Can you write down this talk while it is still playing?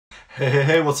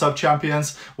Hey, what's up,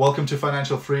 champions? Welcome to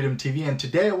Financial Freedom TV, and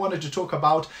today I wanted to talk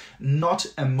about not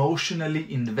emotionally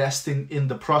investing in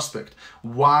the prospect,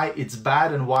 why it's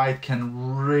bad and why it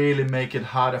can really make it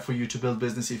harder for you to build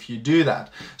business if you do that.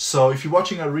 So if you're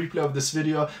watching a replay of this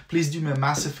video, please do me a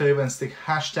massive favor and stick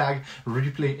hashtag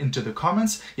replay into the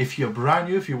comments. If you're brand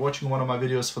new, if you're watching one of my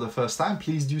videos for the first time,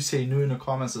 please do say new in the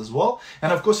comments as well.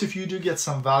 And of course, if you do get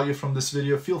some value from this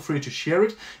video, feel free to share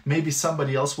it. Maybe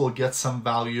somebody else will get some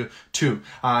value too.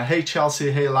 Hey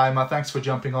Chelsea, hey Lima, thanks for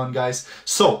jumping on, guys.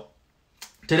 So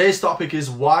today's topic is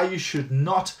why you should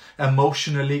not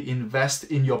emotionally invest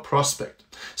in your prospect.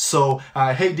 So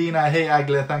hey Dina, hey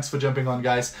Agla, thanks for jumping on,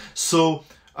 guys. So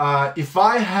if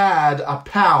I had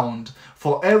 £1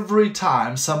 for every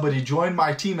time somebody joined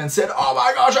my team and said, oh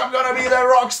my gosh, I'm gonna be the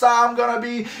rock star, I'm gonna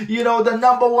be, you know, the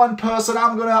 #1 person,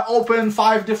 I'm gonna open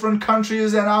 5 different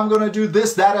countries and I'm gonna do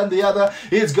this, that and the other,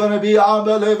 it's gonna be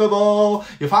unbelievable.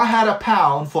 If I had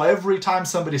 £1 for every time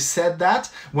somebody said that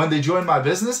when they joined my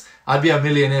business, I'd be a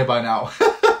millionaire by now.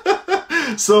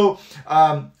 So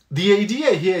the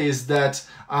idea here is that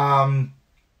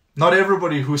not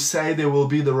everybody who say they will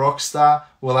be the rock star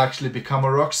will actually become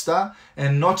a rock star,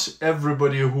 and not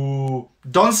everybody who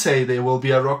don't say they will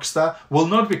be a rock star will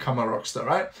not become a rock star,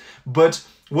 right? But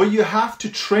what you have to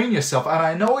train yourself, and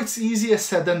I know it's easier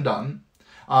said than done,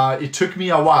 it took me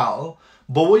a while,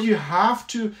 but what you have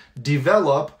to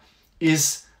develop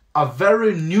is a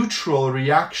very neutral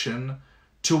reaction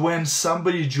to when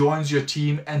somebody joins your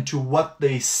team and to what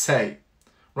they say,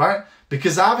 right?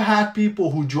 Because I've had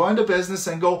people who join the business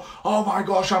and go, oh my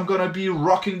gosh, I'm gonna be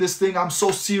rocking this thing, I'm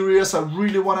so serious, I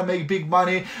really wanna make big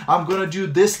money, I'm gonna do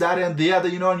this, that and the other,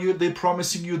 you know, and they're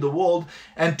promising you the world,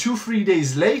 and 2-3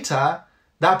 days later,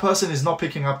 that person is not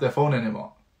picking up their phone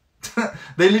anymore.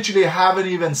 They literally haven't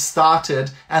even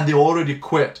started and they already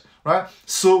quit, right?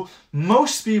 So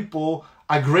most people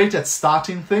are great at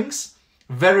starting things,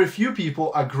 very few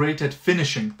people are great at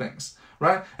finishing things.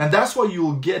 Right? And that's why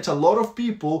you'll get a lot of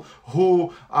people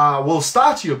who will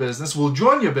start your business, will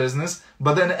join your business,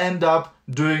 but then end up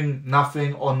doing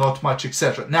nothing or not much,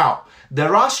 etc. Now,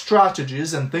 there are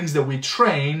strategies and things that we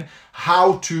train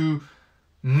how to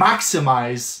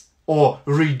maximize or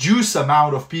reduce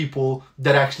amount of people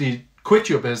that actually quit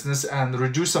your business and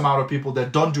reduce amount of people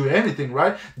that don't do anything,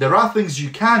 right? There are things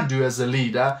you can do as a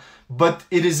leader, but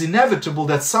it is inevitable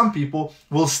that some people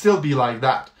will still be like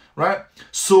that, right?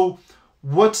 So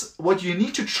what you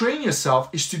need to train yourself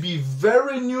is to be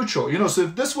very neutral. You know, so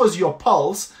if this was your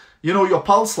pulse, you know, your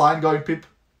pulse line going pip,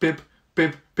 pip,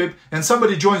 pip, pip, and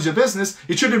somebody joins your business,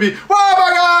 it shouldn't be, oh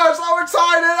my gosh, so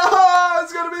excited, oh,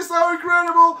 it's going to be so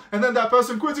incredible. And then that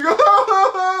person quits, you go,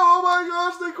 oh my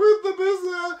gosh, they quit the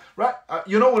business, right?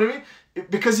 You know what I mean?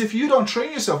 Because if you don't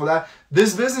train yourself for that,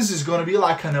 this business is going to be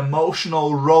like an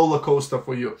emotional roller coaster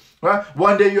for you, right?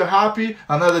 One day you're happy,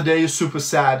 another day you're super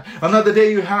sad. Another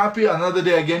day you're happy, another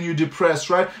day again you're depressed,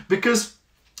 right? Because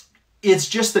it's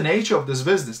just the nature of this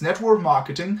business. Network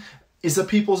marketing is a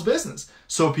people's business.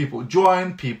 So people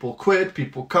join, people quit,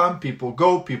 people come, people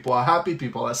go, people are happy,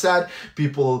 people are sad,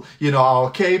 people, you know, are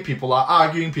okay, people are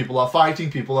arguing, people are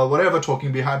fighting, people are whatever,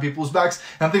 talking behind people's backs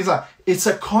and things like that. It's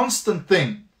a constant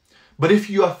thing. But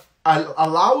if you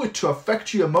allow it to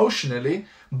affect you emotionally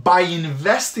by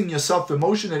investing yourself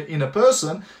emotionally in a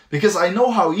person, because I know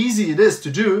how easy it is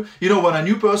to do, you know, when a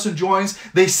new person joins,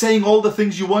 they're saying all the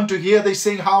things you want to hear, they're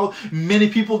saying how many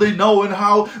people they know and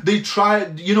how they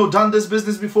tried, you know, done this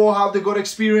business before, how they got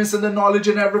experience and the knowledge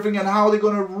and everything and how they're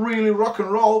going to really rock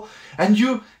and roll. And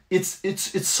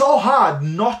it's so hard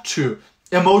not to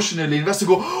emotionally invest and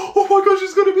go, oh my gosh,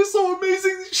 it's going to be so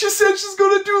amazing. She said she's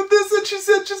going to do this and she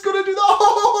said she's going to do that.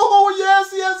 Oh,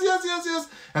 yes, yes, yes, yes, yes.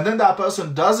 And then that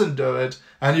person doesn't do it.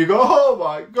 And you go, oh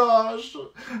my gosh,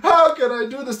 how can I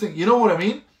do this thing? You know what I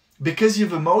mean? Because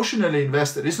you've emotionally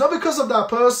invested. It's not because of that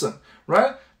person,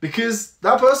 right? Because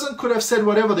that person could have said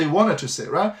whatever they wanted to say,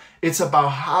 right? It's about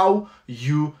how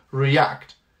you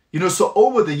react. You know, so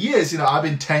over the years, you know, I've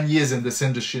been 10 years in this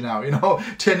industry now, you know,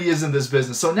 10 years in this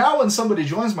business. So now when somebody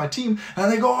joins my team and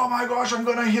they go, oh my gosh, I'm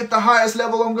going to hit the highest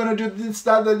level, I'm going to do this,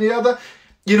 that, and the other.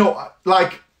 You know,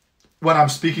 like when I'm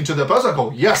speaking to the person, I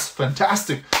go, yes,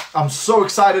 fantastic. I'm so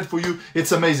excited for you.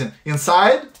 It's amazing.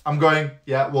 Inside, I'm going,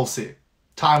 yeah, we'll see.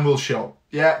 Time will show.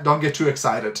 Yeah, don't get too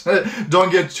excited. Don't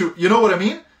get too, you know what I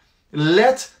mean?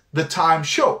 Let the time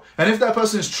show. And if that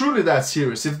person is truly that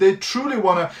serious, if they truly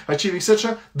want to achieve,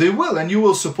 etc., they will, and you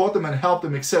will support them and help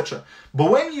them, etc.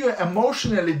 But when you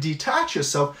emotionally detach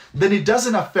yourself, then it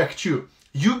doesn't affect you.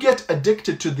 You get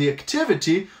addicted to the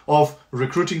activity of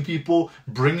recruiting people,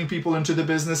 bringing people into the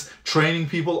business, training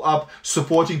people up,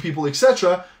 supporting people,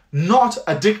 etc. not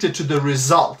addicted to the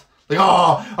result. Like,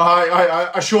 oh,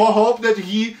 I sure hope that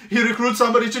he recruits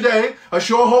somebody today. I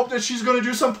sure hope that she's going to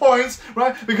do some points,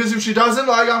 right? Because if she doesn't,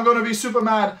 like, I'm going to be super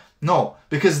mad. No,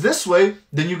 because this way,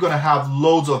 then you're going to have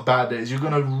loads of bad days. You're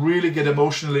going to really get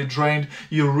emotionally drained.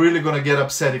 You're really going to get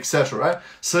upset, etc., right?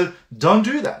 So don't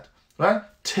do that, right?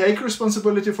 Take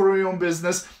responsibility for your own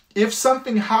business. If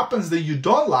something happens that you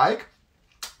don't like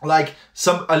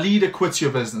a leader quits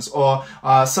your business, or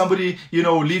somebody,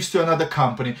 leaves to another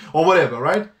company or whatever,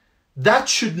 right? That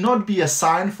should not be a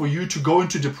sign for you to go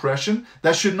into depression.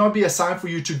 That should not be a sign for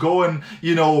you to go and,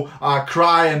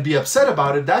 cry and be upset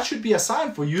about it. That should be a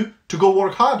sign for you to go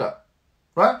work harder,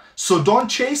 right? So don't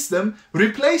chase them,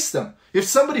 replace them. If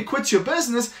somebody quits your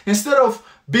business, instead of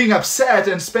being upset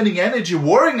and spending energy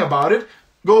worrying about it,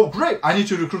 go, great, I need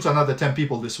to recruit another 10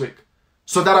 people this week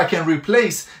so that I can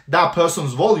replace that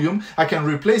person's volume, I can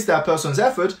replace that person's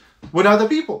effort with other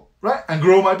people, right? And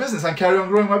grow my business and carry on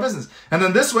growing my business. And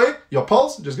then this way, your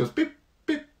pulse just goes beep,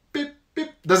 beep, beep, beep.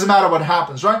 Doesn't matter what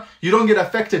happens, right? You don't get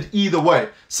affected either way.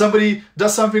 Somebody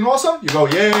does something awesome, you go,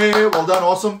 yay, well done,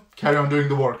 awesome, carry on doing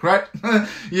the work, right?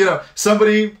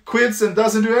 Somebody quits and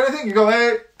doesn't do anything, you go,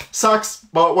 hey, sucks,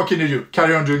 but what can you do?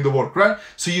 Carry on doing the work, right?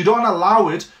 So you don't allow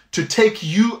it to take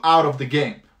you out of the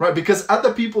game, right? Because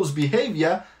other people's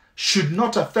behavior should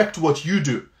not affect what you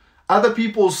do. Other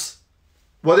people's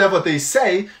whatever they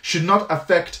say should not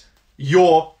affect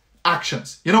your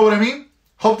actions. You know what I mean?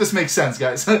 Hope this makes sense,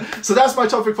 guys. So that's my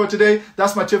topic for today.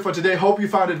 That's my tip for today. Hope you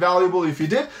found it valuable. If you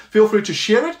did, feel free to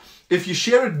share it. If you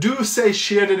share it, do say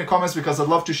share it in the comments, because I'd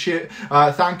love to share.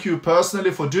 Thank you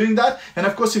personally for doing that. And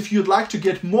of course, if you'd like to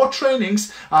get more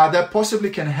trainings that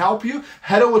possibly can help you,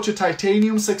 head over to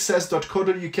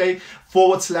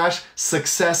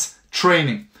titaniumsuccess.co.uk/success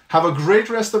training. Have a great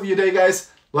rest of your day,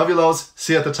 guys. Love you loads.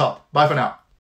 See you at the top. Bye for now.